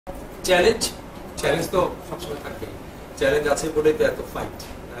Challenge challenge তো সবসময় থাকে, চ্যালেঞ্জ আছে বলেই তো এত ফাইট,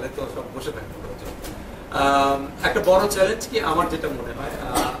 নাহলে তো সব বসে থাকতে পারে। একটা বড় চ্যালেঞ্জ কি আমার যেটা মনে হয়,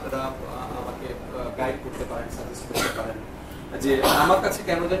 আপনারা আমাকে গাইড করতে পারেন, সাজেস্ট করতে পারেন, যে আমার কাছে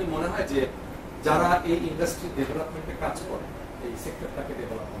কেন জানি মনে হয় যে যারা এই ইন্ডাস্ট্রি ডেভেলপমেন্টে কাজ করে, এই সেক্টরটাকে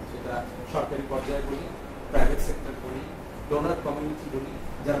ডেভেলপমেন্ট, সেটা সরকারি পর্যায়ে বলি, প্রাইভেট সেক্টর বলি, ডোনার কমিউনিটি বলি,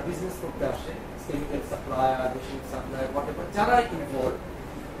 যারা বিজনেস করতে আসে, chemical supplier, machine supplier, whatever, যারা ইনভলভ,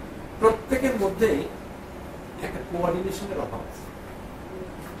 প্রত্যেকের মধ্যেই একটা কোঅর্ডিনেশনের অভাব আছে।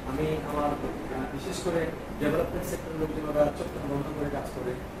 আমি আমার বিশেষ করে ডেভেলপমেন্ট সেক্টর লোকজনরা চোখ বন্ধ করে কাজ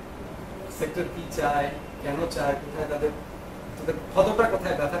করে, সেক্টর কি চায়, কেন চায়, কোথায় তাদের ক্ষতটা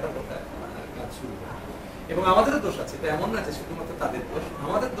কোথায়, ব্যথাটা কোথায়, কাজ শুরু করে। এবং আমাদেরও দোষ আছে, এটা এমন না যে শুধুমাত্র তাদের দোষ,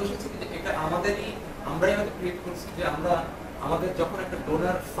 আমাদের দোষ আছে যে এটা আমরাই হয়তো ক্রিয়েট করছি, যে আমাদের যখন একটা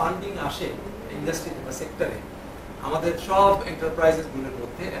ডোনার ফান্ডিং আসে ইন্ডাস্ট্রিতে বা সেক্টরে, আমাদের সব এন্টারপ্রাইজেস গুলোর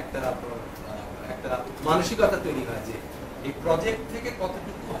মধ্যে একটা মানসিকতা তৈরি হয় যে এই প্রজেক্ট থেকে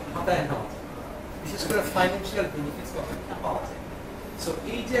কতটুকু হাতায় নেওয়া যায়, বিশেষ করে ফাইন্যান্সিয়াল বেনিফিটস কতটুকু পাওয়া যায়। সো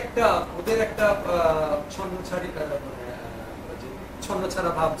এই যে একটা ওদের একটা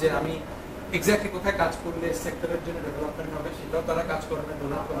ছন্নছাড়া ভাব যে আমি এক্স্যাক্টলি কোথায় কাজ করলে সেক্টরের জন্য ডেভেলপমেন্ট হবে, সেটাও তারা কাজ করে না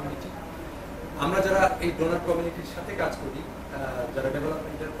ডোনার কমিউনিটি। আমরা যারা এই ডোনার কমিউনিটির সাথে কাজ করি, যারা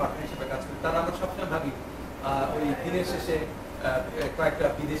ডেভেলপমেন্টের পার্টনার হিসেবে কাজ করি, তারা আমরা সবসময় ভাবি ওই দিনের শেষে কয়েকটা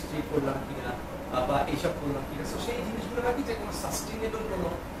বিদেশ ট্রিপ করলাম কিনা বা এইসব করলাম কিনা। তো সেই জিনিসগুলো ভাবি যে কোনো সাস্টেনেবল কোনো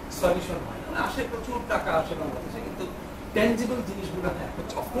সলিউশন হয় না। আসে প্রচুর টাকা আসে বাংলাদেশে, কিন্তু ট্যানজিবল জিনিসগুলো হ্যাঁ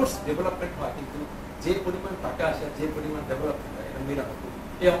অফকোর্স ডেভেলপমেন্ট হয়, কিন্তু যে পরিমাণ টাকা আসে, যে পরিমাণ ডেভেলপমেন্ট হয়, এটা মেলানো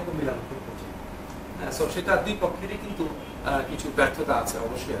এই অঙ্ক মেলানো খুব কঠিন। হ্যাঁ, সো সেটা দুই পক্ষেরই কিন্তু কিছু ব্যর্থতা আছে,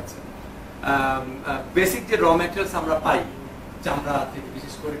 অবশ্যই আছে। বেসিক যে র ম্যাটেরিয়ালস আমরা পাই চামড়া থেকে,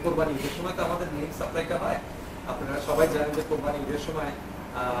 বিশেষ করে কোরবানি ঈদের সময় তো আমাদের মেইন সাপ্লাইটা হয়। আপনারা সবাই জানেন যে কোরবানি ঈদের সময়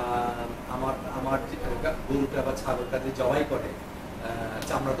আমার গরুটা বা ছাগলটা যে জবাই করে,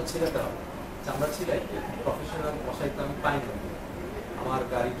 চামড়া তো ছিলাতে হবে, চামড়া ছিলাই প্রফেশনাল মশাই তো আমি পাই না। আমার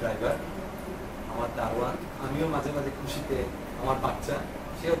গাড়ি ড্রাইভার, আমার দারোয়ান, আমিও মাঝে মাঝে খুশিতে, আমার বাচ্চা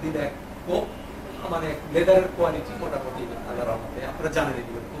সেও দিলে খুব মানে লেদারের কোয়ালিটি মোটামুটি আল্লাহর রহমতে, আপনারা জানেন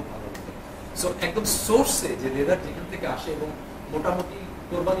এগুলো খুব ভালো। সো একদম সোর্সে যে লেদার যেখান থেকে আসে, এবং মোটামুটি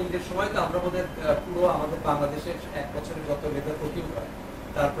কোরবানি ঈদের সময় তো আমরা বোধহয় পুরো আমাদের বাংলাদেশের এক বছরে যত লেদার প্রকিউর হয়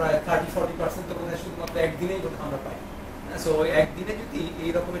তার প্রায় 30-40% তো বোধহয় শুধুমাত্র একদিনেই বোধহয় আমরা পাই। সো একদিনে যদি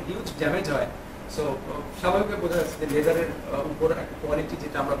এই রকমের হিউজ ড্যামেজ হয়, সো স্বাভাবিকভাবে বোঝা যাচ্ছে যে লেদারের উপর একটা কোয়ালিটি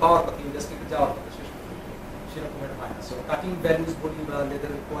যেটা আমরা পাওয়ার কথা, ইন্ডাস্ট্রিতে যাওয়ার কথা, সেরকমের হয় না। সো কাটিং ভ্যালুস বলি বা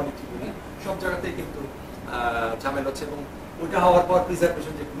লেদারের কোয়ালিটি বলি, সব জায়গাতেই কিন্তু ঝামেলা হচ্ছে। এবং ওইটা হওয়ার পর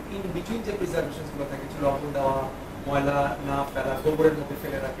প্রিজার্ভেশন, যে ইন বিটুইন যে প্রিজার্ভেশন গুলো থাকে, লবণ দেওয়া, ময়লা না ফেলা, গোবরের মধ্যে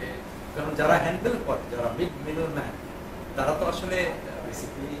ফেলে রাখে, কারণ যারা হ্যান্ডেল করে, যারা মিডল ম্যান, তারা তো আসলে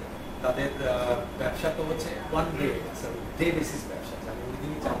বেসিক্যালি তাদের ব্যবসা তো হচ্ছে ওয়ান ডে বেসিস ব্যবসা, মানে ওই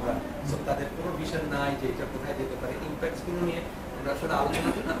দিনই চামড়া। সো তাদের কোনো বিষয় নাই যে এটা কোথায় যেতে পারে, ইম্প্যাক্টস গুলো নিয়ে আমরা আসলে আলোচনা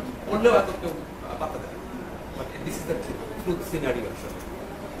করি না, বললেও এত কেউ পাত্তা দেয় না। This is the truth scenario আসলে।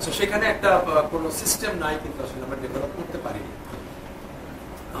 সো সেখানে একটা কোনো সিস্টেম নাই, কিন্তু আসলে আমরা ডেভেলপ করতে পারিনি।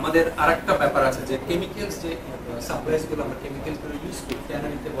 আমাদের আরেকটা ব্যাপার আছে যে কেমিক্যালস, যে সাপ্লাইজ গুলো আমরা কেমিক্যালস গুলো ইউজ করি,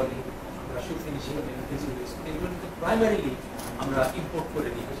 ক্যানারিতে বলি, আমরা শু ফিনিশিং কেমিক্যালস ইউজ করি, এগুলো কিন্তু প্রাইমারিলি আমরা ইম্পোর্ট করে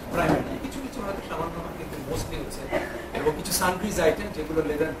নিই। প্রাইমারিলি কিছু কিছু হয়তো সামান্য, কিন্তু মোস্টলি হচ্ছে, এবং কিছু সানড্রিজ আইটেম যেগুলো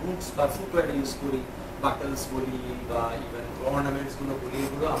লেদার গুডস বা ফুটওয়্যার ইউজ করি, বাকলস বলি বা ইভেন অর্নামেন্টস গুলো বলি,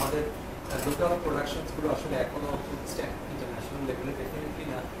 এগুলো আমাদের লোকাল প্রোডাকশনস গুলো আসলে এখনো ইন্টারন্যাশনাল লেভেলে ডেফিনেটলি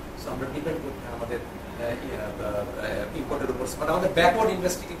না। সো আমরা ডিপেন্ড করতে হয় আমাদের ইম্পোর্টের উপর, বাট আমাদের ব্যাকওয়ার্ড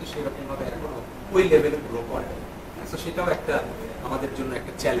ইন্ডাস্ট্রি কিন্তু সেরকম ভাবে এখনো ওই লেভেলে গ্রো করে। সো সেটাও একটা আমাদের জন্য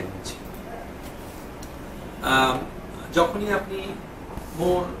একটা চ্যালেঞ্জ। যখনই আপনি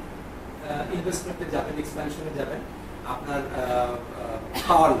মোর ইনভেস্টমেন্টে যাবেন, এক্সপ্যানশনে যাবেন, আপনার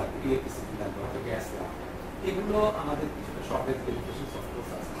পাওয়ার লাগবে, ইলেকট্রিসিটি লাগবে, হয়তো গ্যাস লাগবে, এগুলো আমাদের কিছুটা শর্টেজ লিমিটেশনস অফকোর্স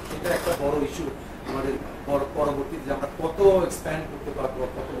আছে। সেটা একটা বড় ইস্যু আমাদের পরবর্তীতে, যে আমরা কত এক্সপ্যান্ড করতে পারবো,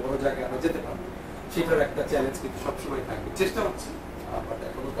 কত বড় জায়গায় আমরা যেতে পারবো, সেটার একটা চ্যালেঞ্জ কিন্তু সবসময় থাকবে। চেষ্টা হচ্ছে, বাট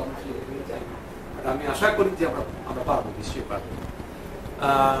এখনো কমার্শিয়াল লেভেলে যাই না, বাট আমি আশা করি যে আমরা পারবো, নিশ্চয়ই পারবো।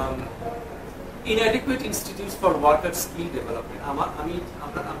 Inadequate institutes for worker skill development, আমি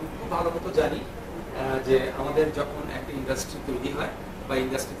খুব ভালো মতো জানি যে আমাদের যখন একটা ইন্ডাস্ট্রি তৈরি হয় বা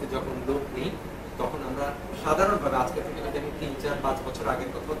ইন্ডাস্ট্রিতে যখন লোক নেই, তখন আমরা সাধারণভাবে, আজকে থেকে যদি আমি 3-4-5 বছর আগের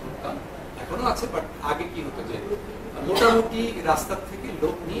কথা ধরতাম, এখনো আছে, বাট আগে কি হতো যে মোটামুটি রাস্তার থেকে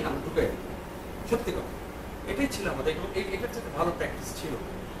লোক নিয়ে আমরা ঢুকাই দিই। সত্যি কথা, এটাই ছিল আমাদের, এবং এটার সাথে ভালো প্র্যাকটিস ছিল।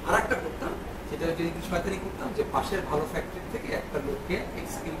 আর একটা করতাম, সেটা যদি শয়তানি করতাম, যে পাশের ভালো ফ্যাক্টরি থেকে একটা লোককে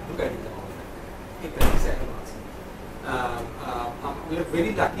স্কিল ঢুকাই দিতাম আমাদের, এই প্র্যাকটিস এখনো আছে। We are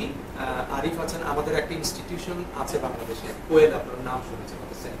very lucky. Arif Hasan, আমাদের একটা ইনস্টিটিউশন আছে বাংলাদেশে, কোয়েল, আপনার নাম শুনেছেন,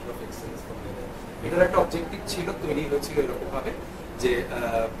 আমাদের সেন্টার অফ এক্সেলেন্স। এটার একটা অবজেক্টিভ ছিল, তৈরি হয়েছিল এরকম ভাবে যে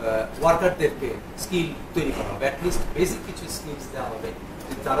ওয়ার্কারদেরকে স্কিল তৈরি করা হবে, অ্যাটলিস্ট বেসিক কিছু স্কিলস দেওয়া হবে,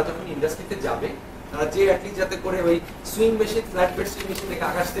 তারা যখন ইন্ডাস্ট্রিতে যাবে তারা যে অ্যাটলিস্ট যাতে করে ওই sewing machine, flat bed sewing machine থেকে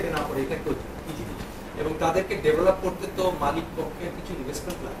আকাশ থেকে না পড়ে, এটা একটু ইজি। এবং তাদেরকে ডেভেলপ করতে তো মালিক পক্ষের কিছু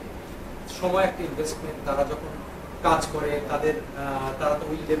ইনভেস্টমেন্ট লাগে, সময় একটা ইনভেস্টমেন্ট। তারা যখন কাজ করে তারা তো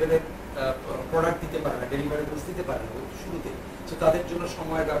ওই লেভেলের প্রোডাক্ট দিতে পারে না, ডেলিভারি গুডস দিতে পারে না শুরুতে, তো তাদের জন্য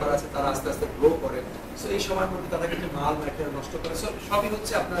সময়ের ব্যাপার আছে, তারা আস্তে আস্তে গ্রো করে। সো এই সময়ের মধ্যে তারা কিছু মাল ম্যাটেরিয়াল নষ্ট করে, সবই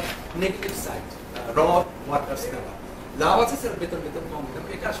হচ্ছে আপনার নেগেটিভ সাইড। র ওয়ার্কার্স নেওয়া লাভ আছে স্যার, বেতন কম দিলাম,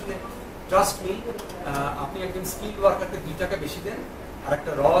 এটা আসলে ট্রাস্ট মি, আপনি একজন স্কিল ওয়ার্কারকে 2 টাকা বেশি দেন আর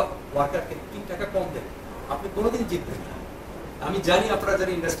একটা র ওয়ার্কারকে 3 টাকা কম দেন, আপনি কোনোদিন জিতবেন না। আমি জানি আপনারা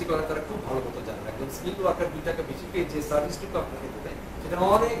যারা ইন্ডাস্ট্রি করেন তারা খুব ভালো মতো জানেন, একজন স্কিল ওয়ার্কার 2 টাকা বেশি পেয়ে যে সার্ভিসটুকু আপনাকে দেবে সেটা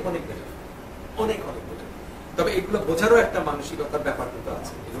অনেক অনেক বেটার, অনেক অনেক বেটার। তবে এগুলো বোঝারও একটা মানসিকতার ব্যাপার কিন্তু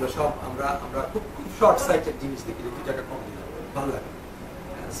আছে, এগুলো সব আমরা খুব খুব শর্ট সাইটের জিনিস দেখি, 2 টাকা কম দিলাম ভালো লাগে,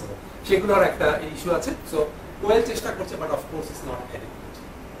 সেগুলোর একটা ইস্যু আছে। সো কোয়েল চেষ্টা করছে, but of course is not adequate.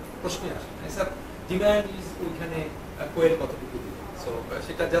 প্রশ্নই আসে না স্যার, ডিমান্ড ইজ ওইখানে কোয়েল কতটুকু দিবে, সো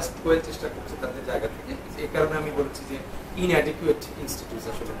সেটা জাস্ট কোয়েল চেষ্টা করছে তাদের জায়গা থেকে। এই কারণে আমি বলছি যে ইনঅ্যাডিকুয়েট ইনস্টিটিউট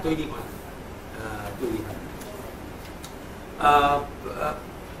আসলে তৈরি হয়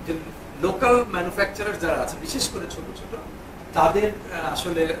যে লোকাল ম্যানুফ্যাকচারার যারা আছে, বিশেষ করে ছোট ছোট, তাদের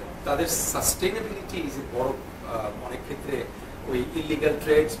আসলে তাদের সাস্টেইনেবিলিটি ইজ এ বড়, অনেক ক্ষেত্রে ওই ইলিগাল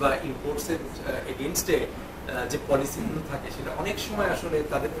ট্রেডস বা ইম্পোর্টসের এগেইনস্টে যে পলিসিগুলো থাকে সেটা অনেক সময় আসলে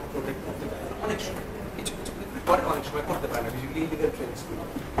তাদেরকে প্রোটেক্ট করতে পারে না, অনেক সময় কিছু কিছু ক্ষেত্রে করে, অনেক সময় করতে পারে না। ইলিগাল ট্রেডসগুলো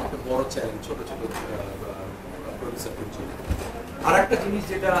একটা বড় চ্যালেঞ্জ ছোট ছোট প্রডিউসারদের জন্য। আর একটা জিনিস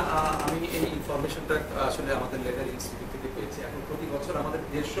যেটা আমি এই ইনফরমেশনটা আসলে আমাদের লেদার ইনস্টিটিউট থেকে পেয়েছি, এখন প্রতি বছর আমাদের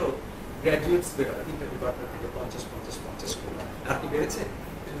 150 গ্র্যাজুয়েটস বের হয় 3টা ডিপার্টমেন্ট থেকে, 50 করে। আর কি বেড়েছে?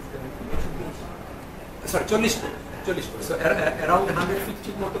 সরি 40 করে। সো অ্যারাউন্ড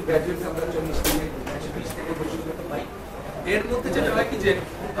 150 মতো গ্র্যাজুয়েটস আমরা 40 থেকে 120 থেকে 200 মতো পাই। এর মধ্যে যেটা হয় কি যে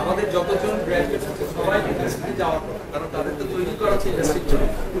আমাদের যতজন গ্র্যাজুয়েটস আছে সবাই ইন্ডাস্ট্রিতে যাওয়ার কথা, কারণ তাদের তো তৈরি করা হচ্ছে ইন্ডাস্ট্রির জন্য।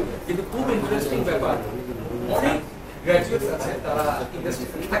 কিন্তু খুব ইন্টারেস্টিং ব্যাপার, অনেক গ্র্যাজুয়েটস আছে তারা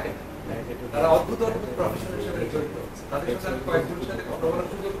ইন্ডাস্ট্রিতে থাকে না, তারা অদ্ভুত অদ্ভুত প্রফেশনের সাথে জড়িত হচ্ছে। তাদের সাথে আমি কয়েকজনের সাথে কথা বলার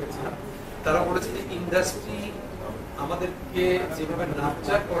সুযোগ পেয়েছিলাম, তারা বলেছে যে ইন্ডাস্ট্রি আমাদেরকে যেভাবে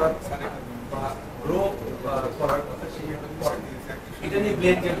নার্চার করার বা গ্রো করার কথা সেইভাবে করে, এটা নিয়ে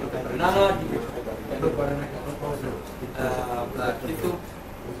ব্লেম কেন করতে পারে, নানা ডিবেট হতে পারে, কেন করে না কেন করে না। কিন্তু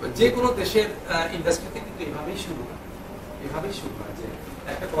যে কোনো দেশের ইন্ডাস্ট্রিতে কিন্তু এভাবেই শুরু হয় যে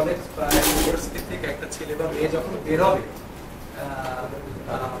একটা কলেজ বা ইউনিভার্সিটি থেকে একটা ছেলে বা মেয়ে যখন বের হবে,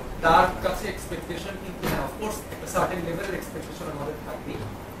 তার কাছে এক্সপেকটেশন কিন্তু অফকোর্স একটা সার্টেন লেভেলের এক্সপেকটেশন আমাদের থাকবেই,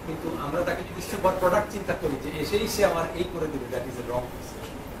 কিন্তু আমরা তাকে যদি সুপার প্রোডাক্ট চিন্তা করি যে এসেই সে আমার এই করে দেবে, that is a wrong.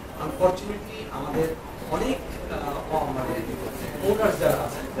 Unfortunately আমাদের অনেক মানে ওনার্স যারা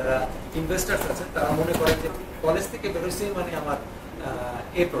আছেন, যারা ইনভেস্টার্স আছেন, তারা মনে করেন যে কলেজ থেকে বেরোচ্ছে মানে আমার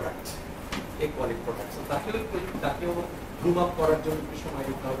এ প্রোডাক্ট, এ কোয়ালিটি প্রোডাক্ট। তাকেও গ্রুম আপ করার জন্য একটু সময়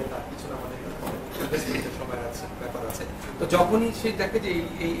দিতে হবে, তার পিছনে আমাদের ইনভেস্টমেন্টের সময় আছে, ব্যাপার আছে। তো যখনই সে দেখে যে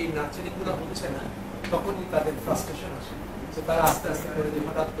এই নার্চারিংগুলো হচ্ছে না, তখনই তাদের ফ্রাস্ট্রেশন আসে। তো তারা আস্তে আস্তে করে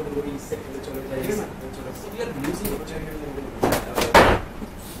হঠাৎ করে ওই সেক্টরে চলে যায়,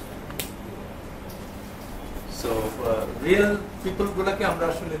 সো রিয়েল পিপল গুলাকে আমরা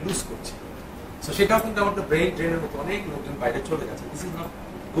আসলে লুজ করছি। সো সেটাও কিন্তু আমাদের ব্রেইন ড্রেনের মতো অনেক লোকজন বাইরে চলে গেছে। This is not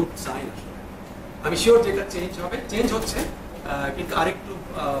good sign আসলে। আমি শিওর যেটা চেঞ্জ হচ্ছে, কিন্তু আরেকটু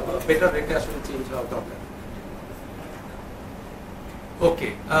বেটার রেটে আসলে চেঞ্জ হওয়া দরকার। ওকে,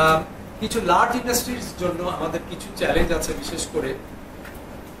 কিছু লার্জ ইন্ডাস্ট্রির জন্য আমাদের কিছু চ্যালেঞ্জ আছে, বিশেষ করে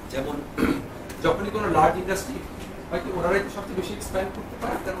যেমন যখনই কোনো লার্জ ইন্ডাস্ট্রি হয়তো ওনারাই সবচেয়ে বেশি এক্সপ্যান্ড করতে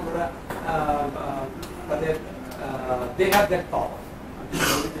পারে, কারণ ওনারা তাদের দে হ্যাভ দ্যাট পাওয়ার,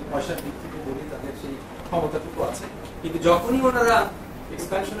 পয়সার দিক থেকে বলি তাদের সেই ক্ষমতাটুকু আছে। কিন্তু যখনই ওনারা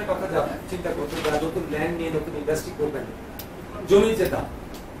এক্সপ্যানশনের কথা চিন্তা করছেন, যারা নতুন ল্যান্ড নিয়ে নতুন ইন্ডাস্ট্রি করবেন, জমির যে দাম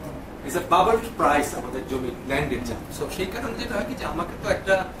ইজ আ বাবল প্রাইস, আমাদের জমি ল্যান্ডের দাম। সো সেই কারণে যেটা হয় কি যে আমাকে তো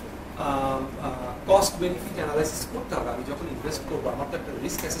একটা কস্ট বেনিফিট অ্যানালাইসিস করতে হবে। আমি যখন ইনভেস্ট করবো আমার তো একটা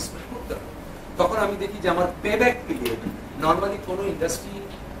রিস্ক অ্যাসেসমেন্ট করতে হবে। তখন আমি দেখি যে আমার পেব্যাক পিরিয়ড, নর্মালি কোনো ইন্ডাস্ট্রি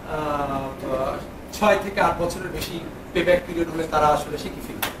 6 থেকে 8 বছরের বেশি পেব্যাক পিরিয়ড হলে তারা আসলে শিখে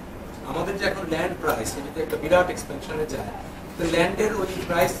ফেলবে। আমাদের যে এখন ল্যান্ড প্রাইস, যদি একটা বিরাট এক্সপেনশনে যায়, তো ল্যান্ডের ওই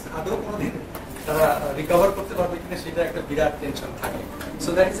প্রাইস আদৌ কোনোদিন তারা রিকভার করতে পারবে কিনা সেটা একটা বিরাট টেনশন থাকে। So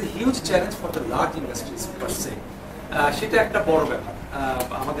that is a huge challenge for the large industries পার সে। সেটা একটা বড় ব্যাপার,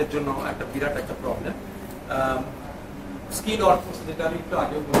 আমাদের জন্য একটা বিরাট একটা প্রবলেম। স্কিল ওয়ার্কফোর্স যেটা আমি একটু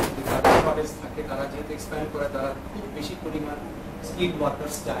আগেও বলছি, তাদের শর্টেজ থাকে, তারা যেহেতু এক্সপ্যান্ড করে, তারা খুব বেশি পরিমাণ স্কিল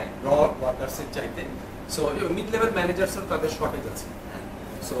ওয়ার্কার্স চায় র ওয়ার্কার্সের চাইতে। সো মিড লেভেল ম্যানেজার্সের তাদের শর্টেজ আছে।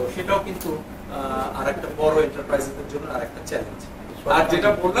 সো সেটাও কিন্তু আর একটা বড় এন্টারপ্রাইজের জন্য আর একটা চ্যালেঞ্জ। আর যেটা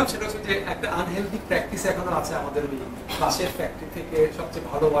বললাম সেটা হচ্ছে যে একটা আনহেলদি প্র্যাকটিস এখনো আছে আমাদের ওই পাশের ফ্যাক্টরি থেকে সবচেয়ে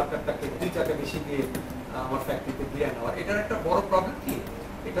ভালো ওয়ার্কারটাকে 2 টাকা বেশি দিয়ে আমার ফ্যাক্টরিতে দিয়ে নেওয়া। এটার একটা বড় প্রবলেম কি,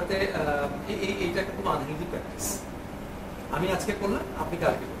 এটাতে এইটা একটা খুব আনহেলদি প্র্যাকটিস। আমি আজকে করলাম, আপনি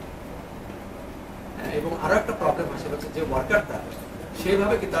কালকে করলেন। এবং আরো একটা প্রবলেম আছে, সেটা হচ্ছে যে ওয়ার্কারটা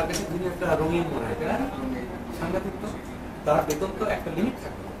সেভাবে কি তার কাছে তিনি একটা রঙিন মনে হয়, সাংঘাতিক। তো তার বেতন তো একটা লিমিট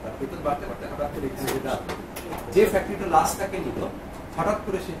থাকবে, তার বেতন বাড়তে বাড়তে হঠাৎ করে যে ফ্যাক্টরিটা লাস্ট তাকে নিল, হঠাৎ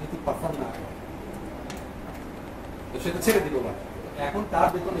করে সে যদি পারফর্ম না করে তো সে তো ছেড়ে দিল। এখন তার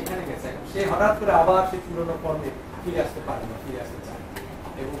বেতন এখানে গেছে, সে হঠাৎ করে আবার সে পুরোনো ফর্মে ফিরে আসতে পারে না, ফিরে আসতে চায়।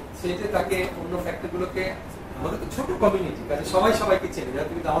 এবং সে যে তাকে অন্য ফ্যাক্টরিগুলোকে, আমাদের তো ছোট কমিউনিটি, কাজে সবাই সবাইকে চেনে, যারা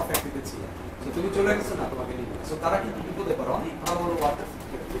তুমি তো আমার ফ্যাক্টরিতে ছিলে, তুমি চলে গেছো না, তোমাকে নিবে। সো তারা কিন্তু বিপদে পারে, অনেক ভালো ভালো ওয়ার্কার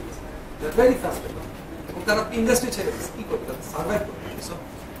ভেরি ফাস্ট, এবং তারা ইন্ডাস্ট্রি ছেড়ে দিচ্ছে, কি করবে, তারা সার্ভাইভ করবে।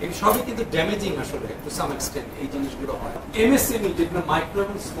 এই সবই কিন্তু ড্যামেজিং আসলে টু সাম এক্সটেন্ট এই জিনিসগুলো হয়। এমএসএমই যেগুলো মাইক্রো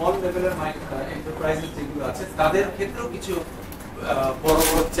এবং স্মল লেভেলের এন্টারপ্রাইজেস যেগুলো আছে, তাদের ক্ষেত্রেও কিছু বড়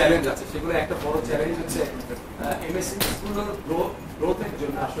বড় চ্যালেঞ্জ আছে। সেগুলো একটা বড় চ্যালেঞ্জ হচ্ছে এমএসএমই গুলোর গ্রোথের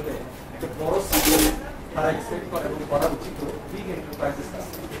জন্য আসলে একটা বড় সিস্টেম তারা এক্সপেক্ট করে এবং করা উচিত বিগ এন্টারপ্রাইজেস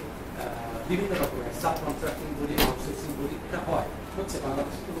আছে। বিভিন্ন রকমের সাব কন্ট্রাক্টিং বলি, আউটসোর্সিং বলি, এটা হয়, হচ্ছে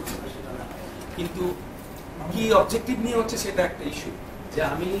বাংলাদেশে তো হচ্ছে না সেটা না, কিন্তু কি অবজেক্টিভ নিয়ে হচ্ছে সেটা একটা ইস্যু। যে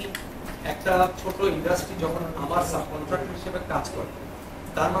আমি একটা ছোট ইন্ডাস্ট্রি যখন আমার সাব কন্ট্রাক্টর হিসেবে কাজ করে,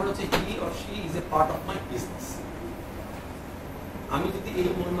 তার মানে হচ্ছে he or she is a part of my business. আমি যদি এই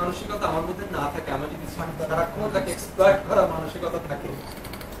মন মানসিকতা আমার মধ্যে না থাকে, আমার যদি সারাক্ষণ তাকে এক্সপ্লয়েট করার মানসিকতা থাকে,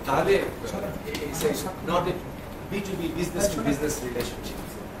 তাহলে not a বি2বি, business to business relationship.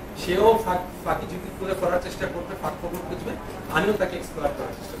 সেও ফাঁকি ঝুঁকি করে করার চেষ্টা করবে, ফাঁক খবর খুঁজবে, আমিও তাকে এক্সপ্লয়েট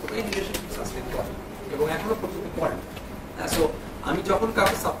করার চেষ্টা করবো। এই রিলেশনশিপ সাস্টেন করে এবং এখনো পর্যন্ত করে। সো আমি যখন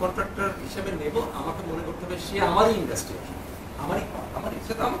কাউকে সাবকন্ট্রাক্টর হিসেবে নেব, আমাকে মনে করতে হবে সে আমারই ইন্ডাস্ট্রি, আমারই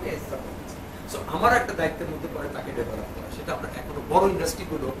সাথে আমাকে। সো আমার একটা দায়িত্বের মধ্যে পড়ে তাকে ডেভেলপ করা। সেটা আমরা এখনো বড়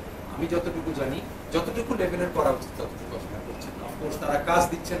ইন্ডাস্ট্রিগুলো আমি যতটুকু জানি, যতটুকু লেভেলের করা উচিত ততটুকু আপনারা করছেন। অফকোর্স তারা কাজ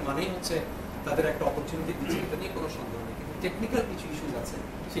দিচ্ছেন মানেই হচ্ছে তাদের একটা অপরচুনিটি দিচ্ছে, এটা নিয়ে কোনো সন্দেহ নেই। কিন্তু টেকনিক্যাল কিছু ইস্যুস আছে,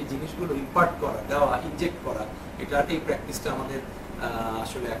 সেই জিনিসগুলো ইম্পার্ট করা, দেওয়া, ইনজেক্ট করা, এটা এই প্র্যাকটিসটা আমাদের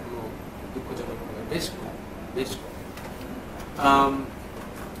আসলে এখনো দুঃখজনকভাবে বেশ কম।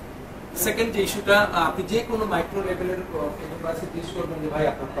 সেকেন্ড যে ইস্যুটা, আপনি যে কোনো মাইক্রো লেভেলের এন্টারপ্রাইজে জিজ্ঞেস করবেন যে ভাই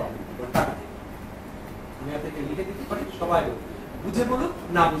আপনার প্রবলেম, টাকা নেই, আমি আপনাকে লিখে দিতে পারি, সবাই বুঝে বলুন,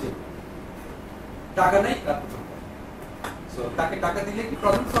 না বুঝে বলুন, টাকা নেই তার প্রথম। সো তাকে টাকা দিলে কি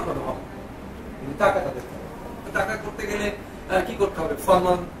প্রবলেম সলভ হবে? কিন্তু টাকা তাদের টাকা করতে গেলে কি করতে হবে?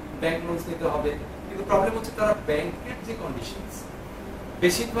 ফর্মাল ব্যাংক লোনস নিতে হবে। কিন্তু প্রবলেম হচ্ছে তারা ব্যাংকের যে কন্ডিশনস,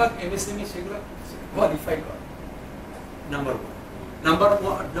 বেশিরভাগ এমএসএমই সেগুলো কোয়ালিফাই করে। Number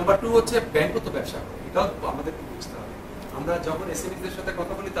one. নাম্বার টু হচ্ছে ব্যাংকও তো ব্যবসা করে, এটাও আমাদের বুঝতে হবে। আমরা যখন এসএমইদের সাথে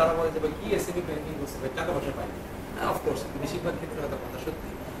কথা বলি, তারা বলে যে কি এসএমই ব্যাংকিং করছে, টাকা পয়সা পাই না। অফকোর্স বেশিরভাগ ক্ষেত্রে হয়তো কথা সত্যি,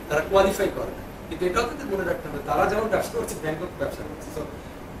 তারা কোয়ালিফাই করে না। কিন্তু এটাও কিন্তু মনে রাখতে হবে, তারা যেমন ব্যবসা করছে, ব্যাংকও ব্যবসা করছে। তো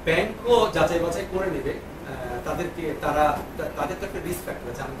ব্যাংকও যাচাই বাছাই করে নেবে তাদেরকে, তাদের তো একটা রিস্ক ফ্যাক্টর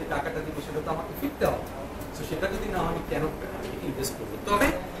আছে। আমি যে টাকাটা দিব সেটা তো আমাকে ফিরতে হবে। তো সেটা যদি না আমি কেন ইনভেস্ট করবো? তবে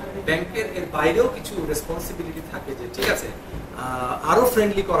ব্যাংকের এর বাইরেও কিছু রেসপন্সিবিলিটি থাকে, যে ঠিক আছে আরো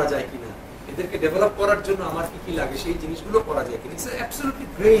ফ্রেন্ডলি করা যায় কিনা, এদেরকে ডেভেলপ করার জন্য আমার কি কি লাগে সেই জিনিসগুলো করা যায় কিনা। ইটস অ্যাবসলিউটলি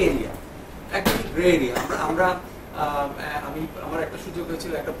গ্রে এরিয়া, একদমই গ্রে এরিয়া। আমি আমার একটা সুযোগ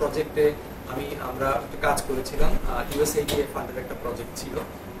হয়েছিল একটা প্রজেক্টে, আমরা কাজ করেছিলাম, ইউএসএইডিএ ফান্ডের একটা প্রজেক্ট ছিল।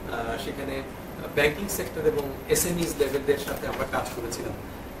 সেখানে ব্যাংকিং সেক্টর এবং এসএমইস লেভেলদের সাথে আমরা কাজ করেছিলাম,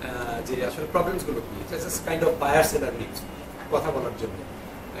 যে আসলে প্রবলেমস গুলো কি, kind of buyer seller needs, কথা বলার জন্য।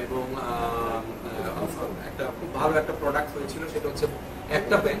 এবং একটা খুব ভালো একটা প্রোডাক্ট হয়েছিল, সেটা হচ্ছে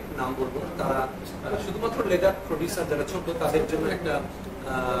একটা ব্যাংক, নাম বলবো, তারা শুধুমাত্র লেদার প্রডিউসার যারা ছোট তাদের জন্য একটা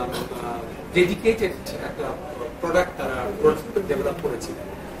ডেডিকেটেড একটা প্রোডাক্ট তারা ডেভেলপ করেছিলেন।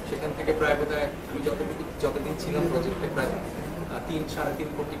 সেখান থেকে প্রায় বোধহয় আমি যতদিন ছিলাম প্রজেক্টে, প্রায় 3-3.5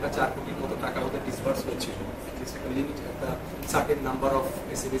 কোটি বা 4 কোটির মতো টাকা ওদের ডিসবার্স হয়েছিল, লিমিট একটা সার্টেন নাম্বার অফ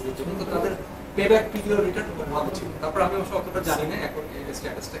এসএমইসদের জন্য। তো তাদের পেব্যাক পিরিয়ড এটা খুব ভালো ছিল। তারপর আমি অবশ্য অতটা জানি না এখন এর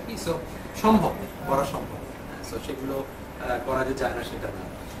স্ট্যাটাসটা কি। সো সম্ভব, করা সম্ভব। সো সেগুলো করা যে যায় না সেটা না।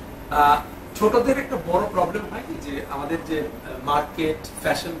 ছোটদের একটা বড় প্রবলেম হয় কি, যে আমাদের যে মার্কেট,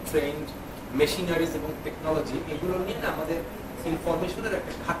 ফ্যাশন ট্রেন্ড, মেশিনারিজ এবং টেকনোলজি, এগুলো নিয়ে না আমাদের ইনফরমেশনের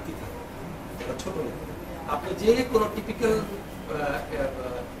একটা ঘাটতি থাকে ছোট লেভেলে। আপনি যে কোনো টিপিক্যাল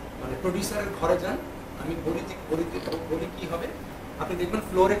মানে প্রডিউসারের ঘরে যান, আমি বলি কি হবে, আপনি দেখবেন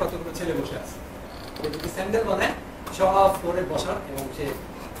ফ্লোরে কতগুলো ছেলে বসে আছে, যদি স্যান্ডেল বানায় সব ফ্লোরে বসার এবং সে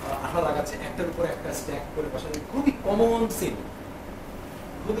আঠা লাগাচ্ছে একটার উপর একটা স্ট্যাক করে বসার, খুবই কমন সিন,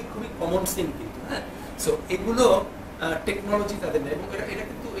 খুবই কমন সিন কিন্তু। হ্যাঁ, সো এগুলো টেকনোলজি তাদের নেই, এবং এটা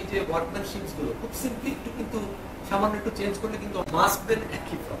কিন্তু এই যে ওয়ার্কম্যানশিপস গুলো খুব সিম্পলি একটু কিন্তু সামান্য একটু চেঞ্জ করলে কিন্তু মাস্ক দেন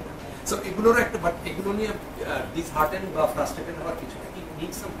একই প্রবলেম। সো এগুলোর একটা, বাট এগুলো নিয়ে ডিসহার্টেন বা ফ্রাস্ট্রেটেড হওয়ার কিছু না, it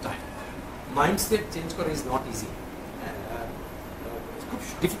needs some time. Mindset change করা ইজ নট ইজি, খুব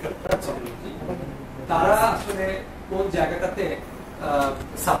ডিফিকাল্ট। তারা আসলে কোন জায়গাটাতে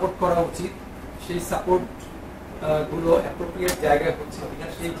সাপোর্ট করা উচিত, সেই সাপোর্ট গুলো অ্যাপ্রোপ্রিয়েট জায়গায় হচ্ছে কিনা,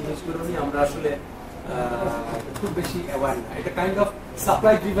 সেই জিনিসগুলো নিয়ে আমরা আসলে খুব বেশি অ্যাওয়ার না। এটা কাইন্ড অফ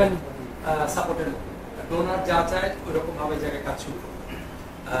সাপ্লাই ড্রিভেন সাপোর্টের, ডোনার যা চায় ওই রকম ভাবে জায়গায় কাজ শুরু।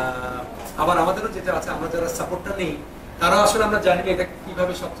 আবার আমাদেরও যেটা আছে, আমরা যারা সাপোর্টটা নেই তারা আসলে আমরা জানি এটা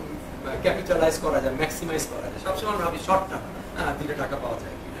কিভাবে সব ক্যাপিটালাইজ করা যায়, ম্যাক্সিমাইজ করা যায়। সবসময় আমরা ভাবি শর্ট টার্ম দিলে টাকা পাওয়া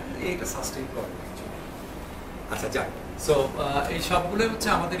যায় কিনা, এইটা সাস্টেইন করে। আচ্ছা যাক, সো এই সবগুলোই হচ্ছে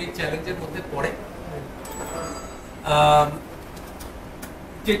আমাদের এই চ্যালেঞ্জের মধ্যে পড়ে।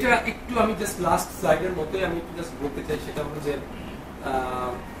 যেটা একটু আমি জাস্ট লাস্ট স্লাইডের মতোই আমি একটু জাস্ট বলতে চাই, সেটা হলো যে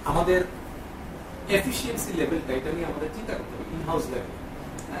আমাদের এফিসিয়েন্সি লেভেলটা, এটা নিয়ে আমাদের চিন্তা করতে হবে ইনহাউস লেভেল,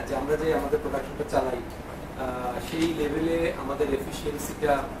 যে আমরা যে আমাদের প্রোডাকশনটা চালাই সেই লেভেলে আমাদের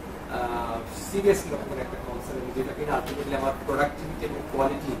এফিসিয়েন্সিটা সিরিয়াসলি রকমের একটা কনসার্ন, যেটা কিনা আলটিমেটলি আমার প্রোডাক্টিভিটি এবং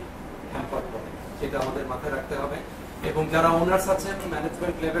কোয়ালিটি হ্যাম্পার করে, সেটা আমাদের মাথায় রাখতে হবে। এবং যারা ওনার্স আছেন,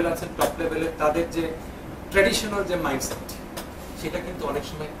 ম্যানেজমেন্ট লেভেল আছেন, টপ লেভেলে, তাদের যে ট্র্যাডিশনাল যে মাইন্ডসেট, সেটা কিন্তু অনেক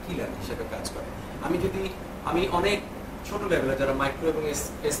সময় কিলার হিসেবে কাজ করে। আমি অনেক ছোট লেভেলে যারা মাইক্রো এবং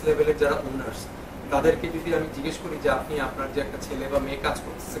এস লেভেলের যারা ওনার্স, তাদেরকে যদি আমি জিজ্ঞেস করি যে আপনি আপনার যে একটা ছেলে বা মেয়ে কাজ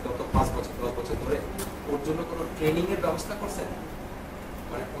করতেছে গত 5 বছর 10 বছর ধরে, ওর জন্য কোনো ট্রেনিং এর ব্যবস্থা করছেন,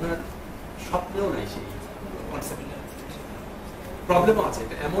 মানে ওনার স্বপ্নেও নাই সেই কনসেপ্ট। প্রবলেমও আছে,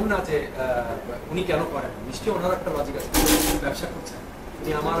 এটা এমন না যে উনি কেন করেন, নিশ্চয়ই ওনার একটা লজিক আছে। ব্যবসা করছেন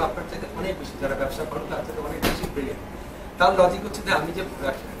উনি আমার আপনার চাইতে অনেক বেশি, যারা ব্যবসা করেন তার চাইতে অনেক বেশি ব্রিলিয়েন্ট। তার লজিক হচ্ছে যে আমি যে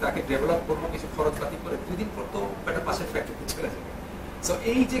তাকে ডেভেলপ করবো কিছু খরচপাতি করে, 2 দিন পর তো একটা পাশের ফ্যাক্টরি চলে যাবে। সো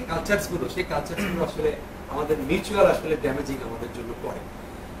এই যে কালচারস গুলো, সেই কালচারস গুলো আসলে আমাদের মিউচুয়াল আসলে ড্যামেজিং আমাদের জন্য পড়ে।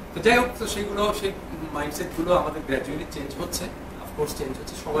 তো যাই হোক, তো সেইগুলো, সেই মাইন্ডসেট গুলো আমাদের গ্র্যাজুয়ালি চেঞ্জ হচ্ছে, অফকোর্স চেঞ্জ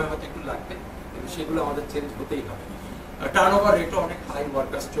হচ্ছে, সময় হয়তো একটু লাগবে, কিন্তু সেগুলো আমাদের চেঞ্জ হতেই হবে। টার্নওভার রেটও অনেক হাই,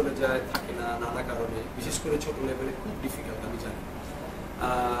 ওয়ার্কার্স চলে যায়, থাকে না নানা কারণে, বিশেষ করে ছোট লেভেলে খুব ডিফিকাল্ট, আমি জানি।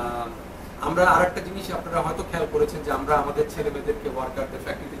 আমরা আরেকটা জিনিস আপনারা হয়তো খেয়াল করেছেন যে আমরা আমাদের ছেলে মেয়েদেরকে ওয়ার্কারদের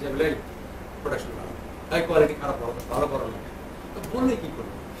ফ্যাক্টরিতে যাবে প্রোডাকশন করা, তাই কোয়ালিটি খারাপ ভালো করা লাগে, তো বললে কি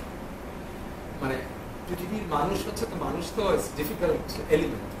করবো? মানে পৃথিবীর মানুষ হচ্ছে, তো মানুষ তো ডিফিকাল্ট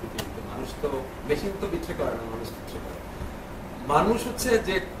এলিমেন্ট পৃথিবীতে, মানুষ তো মেশিন তো বিক্রি করে না, মানুষ বিক্রি করে। মানুষ হচ্ছে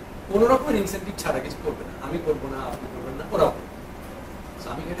যে কোন রকমের ইনসেন্টিভ ছাড়া কিছু করবে না, আমি করবো না, আপনি করবেন না, ওরাও করবে।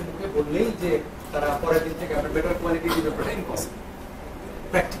 আমি এটা মুখে বললেই যে তারা পরের দিন থেকে আপনার বেটার কোয়ালিটি দিবে, ওটা ইম্পসিবল,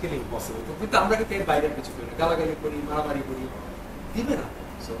 প্র্যাকটিক্যালি ইম্পসিবল। কিন্তু আমরা কিন্তু এর বাইরের কিছু করি না, গালাগালি করি, মারামারি করি, দিবে না।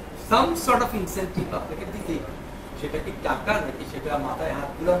 So some sort of incentive আপনাকে দিতেই হবে, সেটা কি টাকা নাকি সেটা মাথায় হাত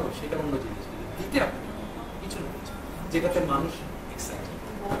বুলানো, সেটা অন্য জিনিস, দিতে আপনাকে কিছু না কিছু, যেটাতে মানুষ এক্সাইটেড,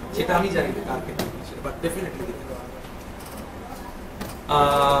 সেটা আমি জানি না কালকে সেটা, বাট ডেফিনেটলি দিতে হবে।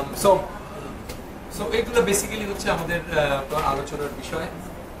 সো এগুলো বেসিক্যালি হচ্ছে আমাদের আলোচনার বিষয়।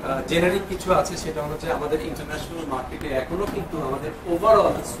 জেনারিক কিছু আছে, সেটা হচ্ছে আমাদের ইন্টারন্যাশনাল মার্কেটে এখনো কিন্তু আমাদের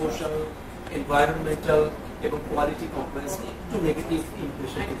ওভারঅল সোশ্যাল, এনভায়রনমেন্টাল এবং কোয়ালিটি কমপ্লেক্স একটু নেগেটিভ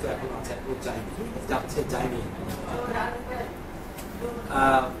ইমপ্রেশন কিন্তু এখন আছে, এখন যায়নি।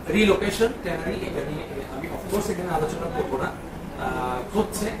 রিলোকেশন, ট্যানারি, এটা নিয়ে আমি অফকোর্স এখানে আলোচনা করবো না,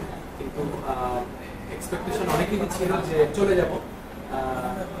 হচ্ছে, কিন্তু এক্সপেকটেশন অনেকেরই ছিল যে চলে যাব।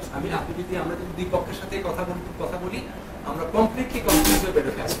 আমরা যদি দুই পক্ষের সাথে কথা বলি, আমরা কমপ্লিটলি কনফিউজ হয়ে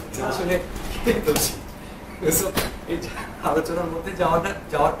বেরোতে আসি আসলে এই আলোচনার মধ্যে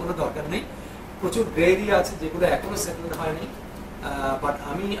যাওয়ার কোনো দরকার নেই। প্রচুর গ্রে এরিয়া আছে যেগুলো এখনো সেটেল হয়নি, বাট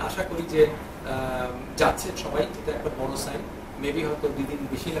আমি আশা করি যে যাচ্ছে সবাই, এটা একটা বড় সাইন। মেবি হয়তো 2 দিন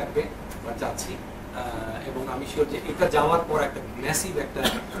বেশি লাগবে, বাট যাচ্ছি, এবং আমি শিওর যে এটা যাওয়ার পর একটা ম্যাসিভ একটা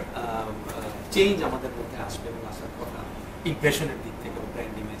চেঞ্জ আমাদের মধ্যে আসবে, এবং আসার কথা ইমপ্রেশনের দিক থেকে,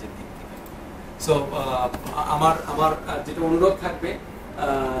 ব্র্যান্ড ইমেজের দিক থেকে। সো আমার যেটা অনুরোধ থাকবে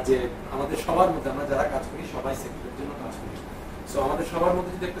যে আমাদের সবার মধ্যে, আমরা যারা কাজ করি সবাই সেক্টরের জন্য কাজ করি, সো আমাদের সবার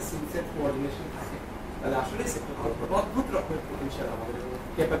মধ্যে যদি একটা সিনসিয়ার কোঅর্ডিনেশন থাকে, তাহলে আসলে সেক্টর ভালো করবো। অদ্ভুত রকমের পোটেনশিয়াল আমাদের,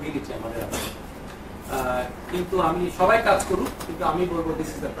 ক্যাপাবিলিটি আমাদের আছে, কিন্তু আমি সবাই কাজ করুক, কিন্তু আমি বলবো this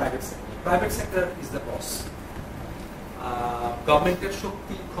is the private sector. Private sector is the boss. গভর্নমেন্টের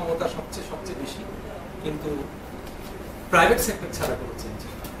শক্তি ক্ষমতা সবচেয়ে বেশি, কিন্তু প্রাইভেট সেক্টর ছাড়া কোনো চেঞ্জ।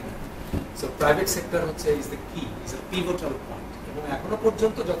 সো প্রাইভেট সেক্টর হচ্ছে ইজ দ্য কি, ইজ এ পিভটাল পয়েন্ট। এবং এখনো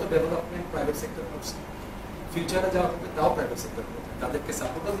পর্যন্ত যত ডেভেলপমেন্ট প্রাইভেট সেক্টর করছে, ফিউচারে যাওয়া হবে তাও প্রাইভেট সেক্টর করবে, তাদেরকে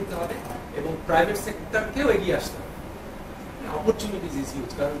সাপোর্টও দিতে হবে এবং প্রাইভেট সেক্টরকেও এগিয়ে আসতে হবে। অপরচুনিটিজ ইজ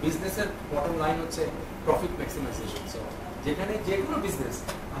হিউজ, কারণ বিজনেসের বটম লাইন হচ্ছে প্রফিট ম্যাক্সিমাইজেশন। সো যেখানে যে কোনো বিজনেস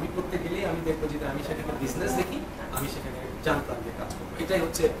আমি করতে গেলেই আমি দেখবো যে আমি সেখানে বিজনেস দেখি, আমি সেখানে জানতাম যে কাজ করবো, এটাই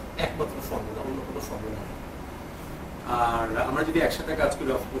হচ্ছে একমাত্র ফর্মুলা, অন্য কোনো ফর্মুলা নেই। আর আমরা যদি একসাথে কাজ করি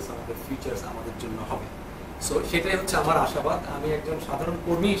অফকোর্স আমাদের ফিউচার্স আমাদের জন্য হবে। সো সেটাই হচ্ছে আমার আশাবাদ। আমি একজন সাধারণ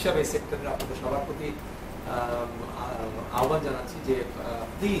কর্মী হিসাবে এই সেক্টরে আপনাদের সবার প্রতি আহ্বান জানাচ্ছি যে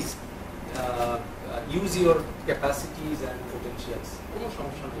প্লিজ ইউজ ইউর ক্যাপাসিটিজ অ্যান্ড পোটেনশিয়ালস। কোনো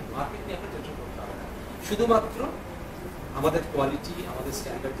সমস্যা নেই, মার্কেট নিয়ে আপনার টেনশন করতে হবে না। শুধুমাত্র আমাদের কোয়ালিটি, আমাদের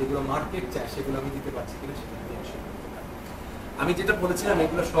স্ট্যান্ডার্ড যেগুলো মার্কেট চায় সেগুলো আমি দিতে পারছি কিনা সেটা আমি এনশিওর করতে পারি। আমি যেটা বলেছিলাম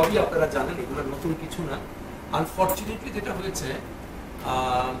এগুলো সবই আপনারা জানেন, এগুলো নতুন কিছু না। আনফর্চুনেটলি যেটা হয়েছে,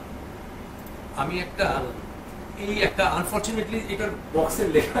 আমি একটা আনফর্চুনেটলি এটার বক্সের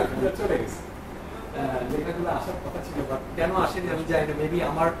লেখাগুলো চলে গেছে, লেখাগুলো আসার কথা ছিল, বাট কেন আসেনি আমি জানি না। মেবি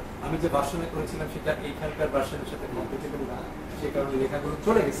আমি যে ভার্সনে করেছিলাম সেটা এইখানকার ভার্সনের সাথে কম্পেটেবল না, সে কারণে লেখাগুলো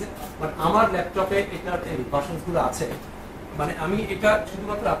চলে গেছে। বাট আমার ল্যাপটপে এটার ভার্সনগুলো আছে। মানে আমি এটা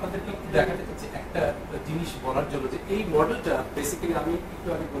শুধুমাত্র আপনাদেরকে একটু দেখাতে চাচ্ছি একটা জিনিস বলার জন্য, যে এই মডেলটা বেসিক্যালি আমি একটু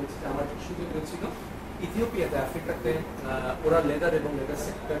আগে বলেছি যে আমার সুযোগ হয়েছিল ইথিওপিয়াতে, আফ্রিকাতে ওরা লেদার এবং লেদার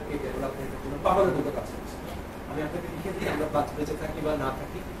সেক্টরকে ডেভেলপমেন্টের জন্য পাহাড়ের মতো কাজ করছে। আমি আপনাকে লিখে দিই, আমরা বেঁচে থাকি বা না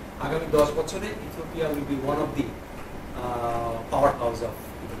থাকি, আগামী 10 বছরে Ethiopia will be one of the power house of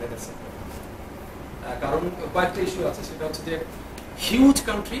leather sector. কারণ কয়েকটা ইস্যু আছে, সেটা হচ্ছে যে হিউজ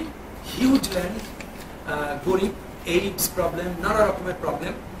কান্ট্রি, হিউজ ল্যান্ড, গরিব, এইডস প্রবলেম, নানা রকমের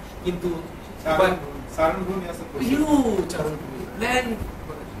প্রবলেম, কিন্তু হিউজ ল্যান্ড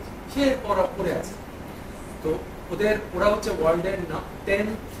সে পরে আছে। তো ওরা হচ্ছে ওয়ার্ল্ডের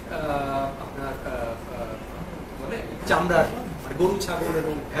 10th আপনার বলে চামড়ার, মানে গরু, ছাগল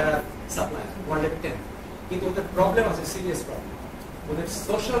এবং ভেড়ার সাপ্লাই ওয়ার্ল্ডের 10th। কিন্তু ওদের প্রবলেম আছে, সিরিয়াস প্রবলেম। ওদের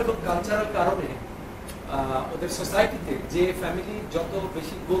সোশ্যাল এবং কালচারাল কারণে ওদের সোসাইটিতে যে ফ্যামিলি যত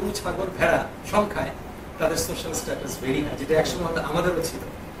বেশি গরু, ছাগল, ভেড়া সংখ্যায়, তাদের সোশ্যাল স্ট্যাটাস ভেরি হাই, যেটা একসময় আমাদেরও ছিল,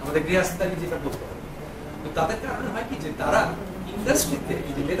 আমাদের গৃহস্থালী যেটা বলতে পারে। তো তাদের কারণে হয় কি, যে তারা ইন্ডাস্ট্রিতে,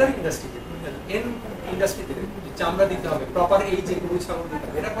 এই যে লেদার ইন্ডাস্ট্রিতে, ইন্ডাস্ট্রিতে চামড়া দিতে হবে প্রপার, এই যে গরু, ছাগল দিতে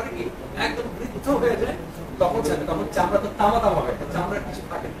হবে, এটা করে কি একদম বৃদ্ধ হয়ে যায়, তখন চামড়া তো তামা হয়, চামড়ার কিছু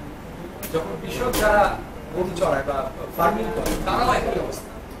থাকে না। যখন কৃষক যারা গরু চড়ায় বা ফার্মিং করে, তারাও একই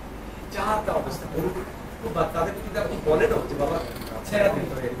অবস্থা, যা অবস্থা গরু, বা তাদেরকে যদি আপনি বলেন যে বাবা ছেড়া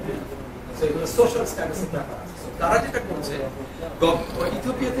দিতে হবে, সোশ্যাল স্ট্যাটাসের ব্যাপার আছে। তারা যেটা করছে,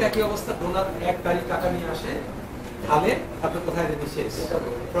 ইথিওপিয়াতে একই অবস্থা, ডোনার এক গাড়ি টাকা নিয়ে আসে, ঢালে, আপনার কোথায় রেখে শেষ,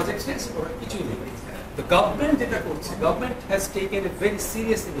 প্রজেক্ট শেষ, ওরা কিছুই নেই। তো গভর্নমেন্ট যেটা করছে, government has taken a very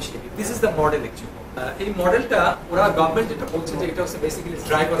serious initiative. This is the model actually. এই মডেলটা ওরা গভর্নমেন্ট যেটা বলছে যে এটা হচ্ছে বেসিক্যালি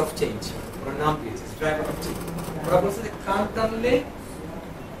ড্রাইভার অফ চেঞ্জ, ওরা নাম দিয়েছে ড্রাইভার অফ চেঞ্জ। ওরা বলছে যে কান টানলে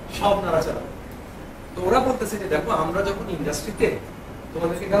সব নাড়াচাড়া। তো ওরা বলতেছে যে দেখো, আমরা যখন ইন্ডাস্ট্রিতে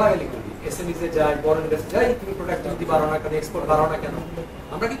তোমাদেরকে গালাগালি করি, এসএমইতে যাই, বড় ইন্ডাস্ট্রি যাই, তুমি প্রোডাক্টিভিটি বাড়াও না কেন, এক্সপোর্ট বাড়াও না কেন,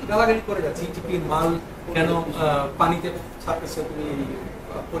 আমরা কিন্তু গালাগালি করে যাচ্ছি, ইটিপির মাল কেন পানিতে ছাড়তেছো তুমি,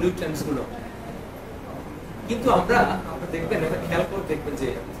 পলিউটেন্টস গুলো। কিন্তু আপনারা দেখবেন, এটা খেয়াল করে দেখবেন যে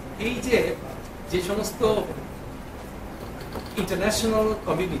এই যে সমস্ত ইন্টারন্যাশনাল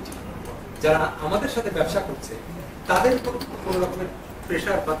কমিউনিটি যারা আমাদের সাথে ব্যবসা করছে, তাদের কোনো রকমের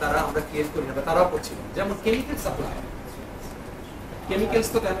প্রেশার বা তারা আমরা ক্রিয়েট করি না, বা তারাও করছিল। যেমন কেমিক্যাল সাপ্লাই, কেমিক্যালস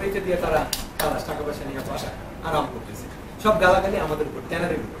তো ট্যানারিতে দিয়ে তারা টাকা পয়সা নিয়ে বাসা আরাম করতেছে, সব গালাগালি আমাদের উপর,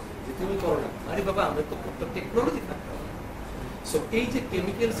 ট্যানারির উপর, যে তুমি করো না। আরে বাবা, আমরা তো টেকনোলজি থাকতে হবে। সো এই যে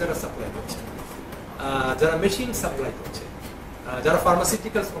কেমিক্যালস যারা সাপ্লাই করছে, যারা মেশিন সাপ্লাই করছে, যারা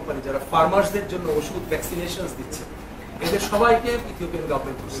ফার্মাসিউটিক্যালস কোম্পানি, যারা ফার্মার্সদের জন্য ওষুধ, ভ্যাকসিনেশনস দিচ্ছে, এদের সবাইকে ইথিওপিয়ান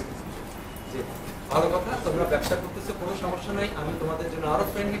গভর্নমেন্ট করছে যে ভালো কথা, তোমরা ব্যবসা করতেছো, কোনো সমস্যা নাই, আমি তোমাদের জন্য আরো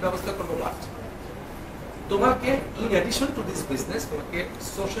ফ্রেন্ডলি ব্যবস্থা করবো। তোমাকে in addition to this business, তোমাকে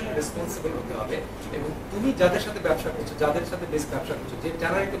সোশ্যালি রেসপন্সিবল হতে হবে, এবং তুমি যাদের সাথে ব্যবসা করছো, যাদের সাথে বেশ ব্যবসা করছো, যে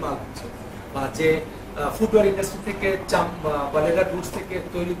ট্যানারিতে মাল দিচ্ছ, বা যে ফুটওয়্যার ইন্ডাস্ট্রি থেকে বা লেদার গুডস থেকে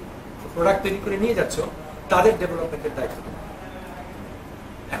প্রোডাক্ট তৈরি করে নিয়ে যাচ্ছ, তাদের ডেভেলপমেন্টের দায়িত্ব।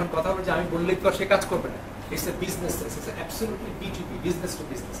 এখন কথা হলো যে আমি বললেই তো সে কাজ করবে না, it's a business, it's absolutely B2B, business to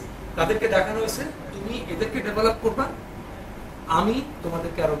business. তাদেরকে দেখানো হয়েছে তুমি এদেরকে ডেভেলপ করবা, আমি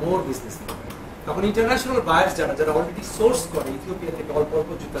তোমাদেরকে আরো মোর বিজনেস দেবো। তখন ইন্টারন্যাশনাল বায়ার্স যারা অলরেডি সোর্স করে ইথিওপিয়া থেকে অল্প অল্প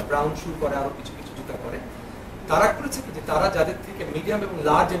জুতা, ব্রাউন শু করে, আরো কিছু কিছু জুতা করে, তারা করেছে কি যে তারা যাদের থেকে মিডিয়াম এবং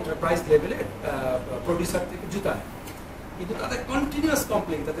লার্জ এন্টারপ্রাইজ লেভেলের প্রডিউসার থেকে জুতা নেয়, কিন্তু তাদের কন্টিনিউয়াস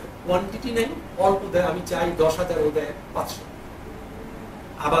কমপ্লেন, তাদের কোয়ান্টিটি নেই, অল্প দেয়, আমি চাই 10,000, ও দেয় 500।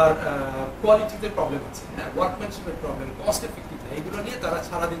 আবার কোয়ালিটিতে প্রবলেম আছে, হ্যাঁ, ওয়ার্কম্যানশিপের প্রবলেম, কস্ট এফেক্টিভ না, এগুলো নিয়ে তারা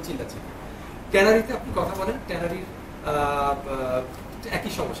সারাদিন চিল্লাচ্ছে। ট্যানারিতে আপনি কথা বলেন, ট্যানারির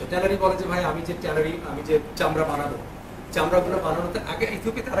একই সমস্যা। ট্যানারি বলে যে ভাই আমি যে চামড়া বানাবো, চামড়াগুলো বানানোতে আগে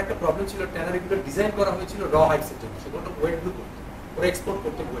ইথিওপিয়াতে আরেকটা প্রবলেম ছিল, ট্যানারিগুলো ডিজাইন করা হয়েছিল র হাইটসের জন্য, সেগুলো ওয়েট গ্রুপ করতো, ওরা এক্সপোর্ট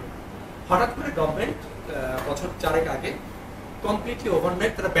করতো ওয়েট। হঠাৎ করে গভর্নমেন্ট বছর 4 আগে কমপ্লিটলি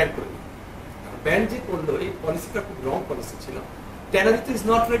ওভারনাইট তারা ব্যান করে দিল। ব্যান যে করলো, এই পলিসিটা খুব রং পলিসি ছিল। ট্যানারি তো is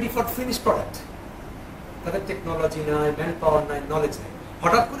not ready for finish product, তাদের টেকনোলজি নাই, ম্যান পাওয়ার নাই, নলেজ নাই।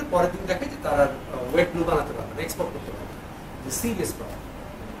 হঠাৎ করে পরের দিন দেখে যে তারা ওয়েট গ্লু বানাতে পারবে না, এক্সপোর্ট করতে পারবে না, সিরিয়াস প্রবলেম।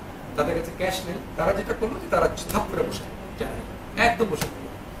 তাদের কাছে ক্যাশ নেই, তারা যেটা করলো যে তারা ধাপ করে বসে একদম বসে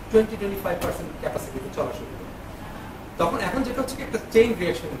 20-25% ক্যাপাসিটিতে চলা শুরু করলো। তখন এখন যেটা হচ্ছে একটা চেইন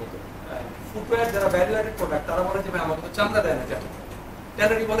রিয়াকশনের মতো, ফুটওয়্যার যারা ভ্যালুয়েডেড প্রোডাক্ট তারা বলে যে ভাই আমাকে তো চামড়া দেয় না, জানো।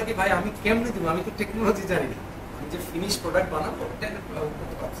 ট্যানারি বলে কি ভাই আমি কেমনে দিব, আমি তো টেকনোলজি জানি না, আমি যে ফিনিশ প্রোডাক্ট বানাবো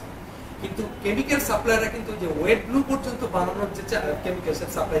করতে পারছি। কিন্তু কেমিক্যাল সাপ্লাইরা কিন্তু যে ওয়েট গ্লু পর্যন্ত বানানোর যে কেমিক্যাল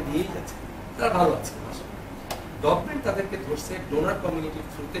সাপ্লাই দিয়েই যাচ্ছে, তারা ভালো আছে। গভর্নমেন্ট তাদেরকে ধরছে ডোনার কমিউনিটির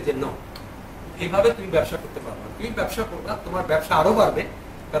থ্রুতে যে ন, এইভাবে তুমি ব্যবসা করতে পারবে, তুমি ব্যবসা করবা, তোমার ব্যবসা আরো বাড়বে,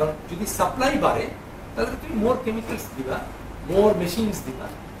 কারণ যদি সাপ্লাই বাড়ে তাহলে তুমি মোর কেমিক্যালস দিবা, মোর মেশিনস দিবা,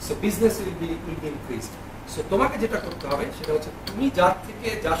 so business will be increased. So তোমাকে যেটা করতে হবে সেটা হচ্ছে তুমি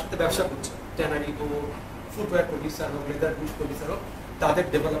যার সাথে ব্যবসা করছো, ট্যানারি হোক, ফুটওয়্যার প্রডিউসার হোক, লেদার গুডস প্রডিউসার হোক, তাদের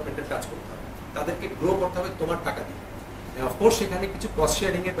ডেভেলপমেন্টের কাজ করতে হবে, তাদেরকে গ্রো করতে হবে তোমার টাকা দিয়ে। অফকোর্স সেখানে কিছু কস্ট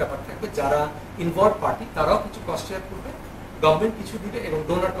শেয়ারিং এর ব্যাপার থাকবে, যারা ইনভলভ পার্টি তারাও কিছু কস্ট শেয়ার করবে, গভর্নমেন্ট কিছু দিবে এবং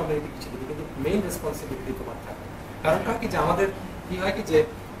ডোনার কমিউনিটি কিছু দিবে, কিন্তু মেইন রেসপন্সিবিলিটি তোমার থাকবে। কারণটা কি যে আমাদের কি হয় কি যে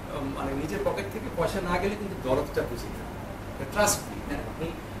মানে নিজের পকেট থেকে পয়সা না গেলে কিন্তু দরদটা বুঝি না, ট্রাস্ট। আপনি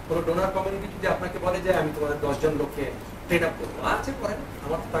কোনো ডোনার কমিউনিটি যদি আপনাকে বলে যে আমি তোমাদের 10 জন লোককে ট্রেন আপ করবো, আচ্ছা করেন,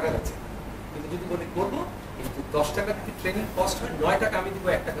 আমার তো টাকা যাচ্ছে। কিন্তু যদি বলি করবো, কিন্তু 10 টাকা যদি ট্রেনিং কস্ট হয়, 9 টাকা আমি দিব,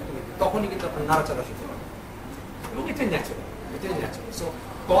 1 টাকা তুমি দিবে, তখনই কিন্তু আপনার নাড়াচাড়া শুরু হবে, এবং এটাই ন্যাচারাল, এটাই natural. So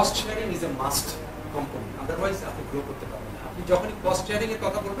cost sharing is a must component, otherwise আপনি গ্রো করতে পারবেন না। আপনি যখনই কস্ট শেয়ারিং এর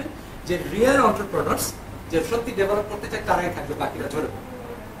কথা বলবেন, যে রিয়েল এন্টারপ্রেনার্স যে সত্যি ডেভেলপ করতে চায় তারাই থাকবে, বাকিরা ঝরে পড়বে,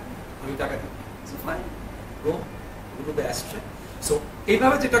 আমি টাকা দিই, so fine, grow, grow the ashtray. So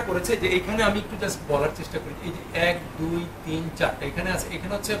এইভাবে যেটা করেছে, যে এখানে আমি একটু জাস্ট বলার চেষ্টা করি, এই যে 1, 2, 3, 4টা এখানে আছে,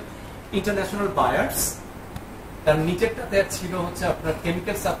 এখানে হচ্ছে ইন্টারন্যাশনাল বায়ার্স, তার নিচেরটাতে ছিল হচ্ছে আপনার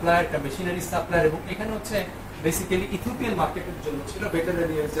কেমিক্যাল সাপ্লায়ার, একটা মেশিনারি সাপ্লায়ার, এবং এখানে হচ্ছে বেসিক্যালি ইথিওপিয়ান মার্কেটের জন্য ছিল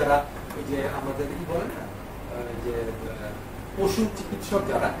ভেটেরিনারিয়ান, যারা ওই যে আমাদের কি বলে না, যে পশু চিকিৎসক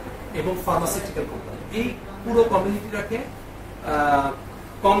যারা, এবং ফার্মাসিউটিক্যাল কোম্পানি, এই পুরো কমিউনিটিটাকে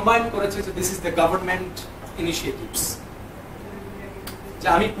কম্বাইন করেছে যে this is the government initiatives, যে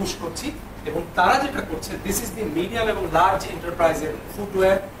আমি পুশ করছি। এবং তারা যেটা করছে, দিস ইজ দি মিডিয়াম এবং লার্জ এন্টারপ্রাইজের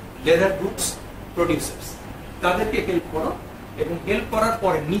ফুটওয়্যার, লেদার গুডস প্রডিউসার্স, তাদেরকে হেল্প করো। এবং হেল্প করার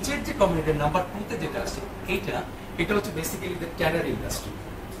পরে নিচের যে কমিউনিটির নাম্বার 2তে যেটা আছে, এটা হচ্ছে বেসিক্যালি দ্য ট্যানারি ইন্ডাস্ট্রি।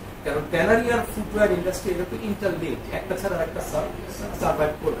 কারণ ট্যানারি আর ফুটওয়্যার ইন্ডাস্ট্রি এটা তো ইন্টারলিঙ্কড, একটা ছাড়া একটা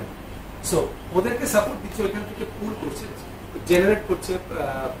সার্ভাইভ করবে। সো ওদেরকে সাপোর্ট দিচ্ছে, ওইখান থেকে পুল করছে, জেনারেট করছে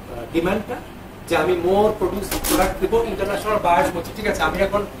ডিমান্ডটা, যে আমি মোর প্রোডাক্ট দেবো। ইন্টারন্যাশনাল বায়ার্স বলছে ঠিক আছে, আমি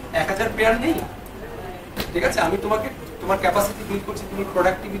এখন 1000 পেয়ার নেই, ঠিক আছে, আমি তোমাকে তোমার ক্যাপাসিটি বিল্ড করছি, তুমি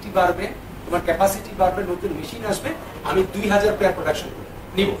প্রোডাক্টিভিটি বাড়বে, তোমার ক্যাপাসিটি বাড়বে, নতুন মেশিন আসবে, আমি 2000 পেয়ার প্রোডাকশন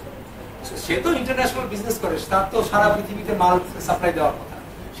নিব। সে তো ইন্টারন্যাশনাল বিজনেস করে, তার তো সারা পৃথিবীতে মাল সাপ্লাই দেওয়ার কথা,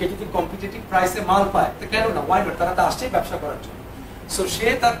 সে যদি কম্পিটিটিভ প্রাইসে মাল পায় তো কেন না, ওয়াই নট, তারা তো আসছেই ব্যবসা করার জন্য। সো সে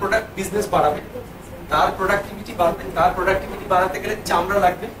তার প্রোডাক্ট বিজনেস বাড়াবে, তার প্রোডাক্টিভিটি বাড়বে, তার প্রোডাক্টিভিটি বাড়াতে গেলে চামড়া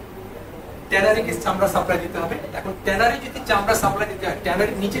লাগবে, ট্যানারিকে চামড়া সাপ্লাই দিতে হবে। এখন ট্যানারি যদি চামড়া সাপ্লাই দিতে হয়,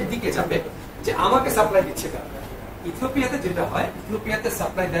 ট্যানারি নিচের দিকে যাবে, যে আমাকে সাপ্লাই দিচ্ছে কারা। ইথিওপিয়াতে যেটা হয়, ইথিওপিয়াতে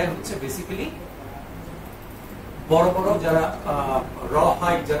সাপ্লাই দেয় হচ্ছে বেসিক্যালি বড় বড় যারা র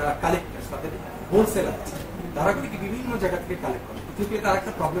হাইট, যারা কালেক্টর, তাদের হোলসেলার আছে, তারা কিন্তু বিভিন্ন জায়গা থেকে কালেক্ট করে। ইথিওপিয়াতে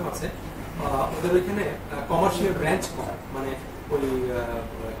আরেকটা প্রবলেম আছে, ওদের ওইখানে কমার্শিয়াল ব্রাঞ্চ কম, মানে ওই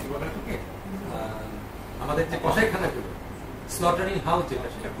কি বলে আমাদের যে কসাইখানাগুলো, স্লটারিং হাউস যেটা,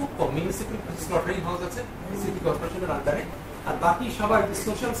 সেটা খুব কম। মিউনিসিপ্যাল স্লটারিং হাউস আছে সিটি কর্পোরেশনের আন্ডারে, আর বাকি সবাই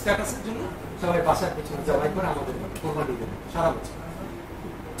সোশ্যাল স্ট্যাটাসের জন্য সবাই বাসার পেছনে জবাই করে আমাদের কোরবানি দেবে সারা বছর।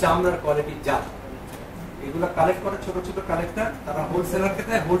 চামড়ার কোয়ালিটি যা, এগুলো কালেক্ট করে ছোট ছোট কালেক্টর, তারা হোলসেলারকে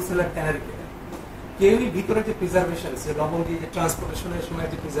দেয়, হোলসেলার ট্যানারিকে দেয়। কেউই ভিতরে যে প্রিজার্ভেশন, সে লবণ দিয়ে যে ট্রান্সপোর্টেশনের সময়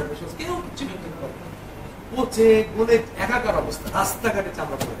যে প্রিজার্ভেশন, কেউ কিছু মেনটেন করে না, পচে গলে একাকার অবস্থা, রাস্তাঘাটে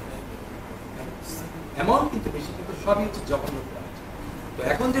চামড়া পড়ে যায়। এমন কিন্তু বেশি, কিন্তু সবই হচ্ছে জঘন্য। তো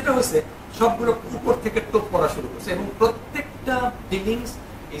এখন যেটা হচ্ছে, সবগুলো উপর থেকে টোপ পড়া শুরু করছে, এবং প্রত্যেকটা dealings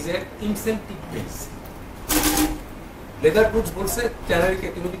is a incentive base. Leather goods বলছে ট্যানারিকে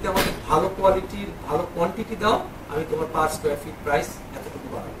তুমি যদি আমাকে ভালো কোয়ালিটির ভালো কোয়ান্টিটি দাও আমি তোমার পার স্কোয়ার ফিট প্রাইস এতটুকু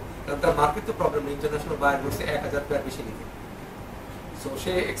বাড়াবো, কারণ তার মার্কেট তো প্রবলেম নেই, ইন্টারন্যাশনাল বায়ার বলছে 1000 টাকার বেশি নিতে, সো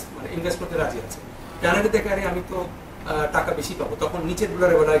সে মানে ইনভেস্ট করতে রাজি আছে। ট্যানারি দেখে আরে আমি তো টাকা বেশি পাবো, তখন নিচের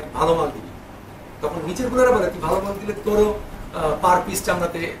গুলারে বলে ভালো মাল দিবি, তখন নিচের গুলারে বলে তুই ভালো মাল দিলে তোরও পার পিস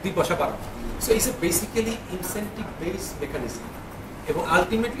চামড়াতে 2 পয়সা পাবো। So it's a basically incentive base mechanism. এবং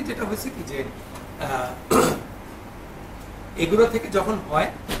আলটিমেটলি যেটা হয়েছে কি যে এগুলো থেকে যখন হয়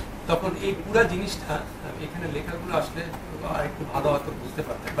তখন এই পুরা জিনিসটা, এখানে লেখাগুলো আসলে আর একটু ভালো হয়তো বুঝতে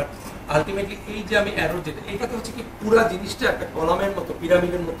পারতেন, বাট আলটিমেটলি এই যে আমি অ্যারো যেটা এইটাতে হচ্ছে কি পুরা জিনিসটা একটা কলামের মতো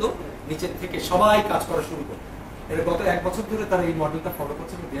পিরামিডের মতো নিচের থেকে সবাই কাজ করা শুরু করে। এটা গত 1 বছর ধরে তারা এই মডেলটা ফলো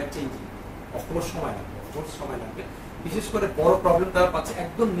করছে, দে আর চেঞ্জিং, অফকোর্স সময় লাগবে। বিশেষ করে বড় প্রবলেম তারা পাচ্ছে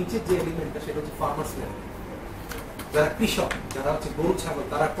একদম নিচের যে এলিমেন্টটা সেটা হচ্ছে ফার্মার্স লেভেল, যারা কৃষক, যারা হচ্ছে গরু ছাগল,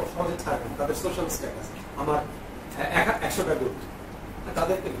 তারা সহজে ছাড়বেন, তাদের সোশ্যাল স্ট্যাটাস আমার 100টা গরু,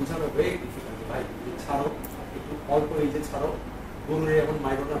 তাদেরকে বোঝানো ভেরি ডিফিকাল্ট, ভাই ছাড়ো একটু অল্প এই যে ছাড়ো, গরুর এমন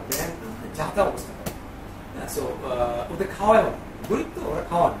মাইরোনা ব্র্যান্ড যাতা অবস্থা। সো ওদের খাওয়ায় না, গরিব তো ওরা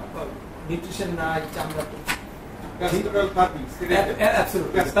খাওয়ায় না, নিউট্রিশন নাই, চামড়া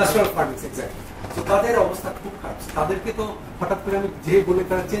তাদের অবস্থা খুব খারাপ। তাদেরকে তো হঠাৎ করে আমি যে বলে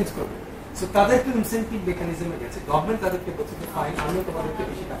তারা চেঞ্জ করবে, সো তাদেরকে ইনসেন্টিভ মেকানিজমে গেছে, গভর্নমেন্ট তাদেরকে বলছে যে ফাইন আমিও তোমাদেরকে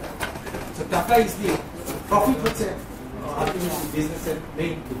বেশি টাকা, সো টাকা ইজ দি প্রফিট হচ্ছে আলটিমেটলি বিজনেসের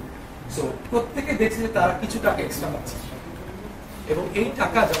মেইন টুল। সো প্রত্যেকে দেখছে যে তারা কিছু টাকা এক্সট্রা পাচ্ছে, এবং এই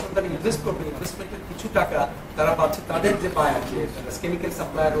টাকা যখন তারা ইনভেস্ট করবে, ইনভেস্টমেন্টের কিছু টাকা তারা পাচ্ছে তাদের যে বায়ার, যে কেমিক্যাল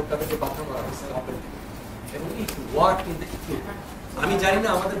সাপ্লায়ার হোক, তাদেরকে বাধা করা হয়েছে এবং it work in the equipment. আমি জানি না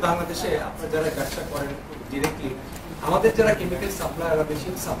আমাদের বাংলাদেশে আপনারা যারা ব্যবসা করেন ডিরেক্টলি, আমাদের যারা কেমিক্যাল সাপ্লায়ার বা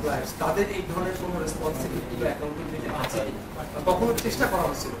মেশিন সাপ্লায়ার, তাদের এই ধরনের কোনো রেসপন্সিবিলিটি বা অ্যাকাউন্টেবিলিটি আছে কখনো চেষ্টা করা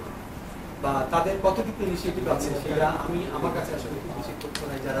হয়েছিল, বা তাদের কতটুকু ইনিশিয়েটিভ আছে সেটা আমি আমার কাছে আসলে খুব বেশি তথ্য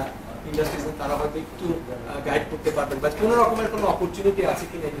নাই। যারা ইন্ডাস্ট্রিজ তারা হয়তো একটু গাইড করতে পারবেন, বা কোনো রকমের কোনো অপরচুনিটি আছে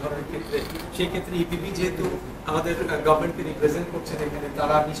কিনা এই ধরনের ক্ষেত্রে। সেই ক্ষেত্রে ইপিবি যেহেতু আমাদের গভর্নমেন্টকে রিপ্রেজেন্ট করছেন এখানে,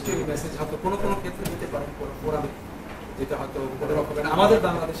 তারা নিশ্চয়ই মেসেজ হয়তো কোনো কোনো ক্ষেত্রে দিতে পারেন ফোরামে, যেটা হয়তো কোনো রকমের আমাদের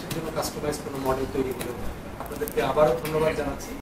বাংলাদেশের জন্য কাস্টমাইজ কোনো মডেল তৈরি করে। আপনাদেরকে আবারও ধন্যবাদ জানাচ্ছি।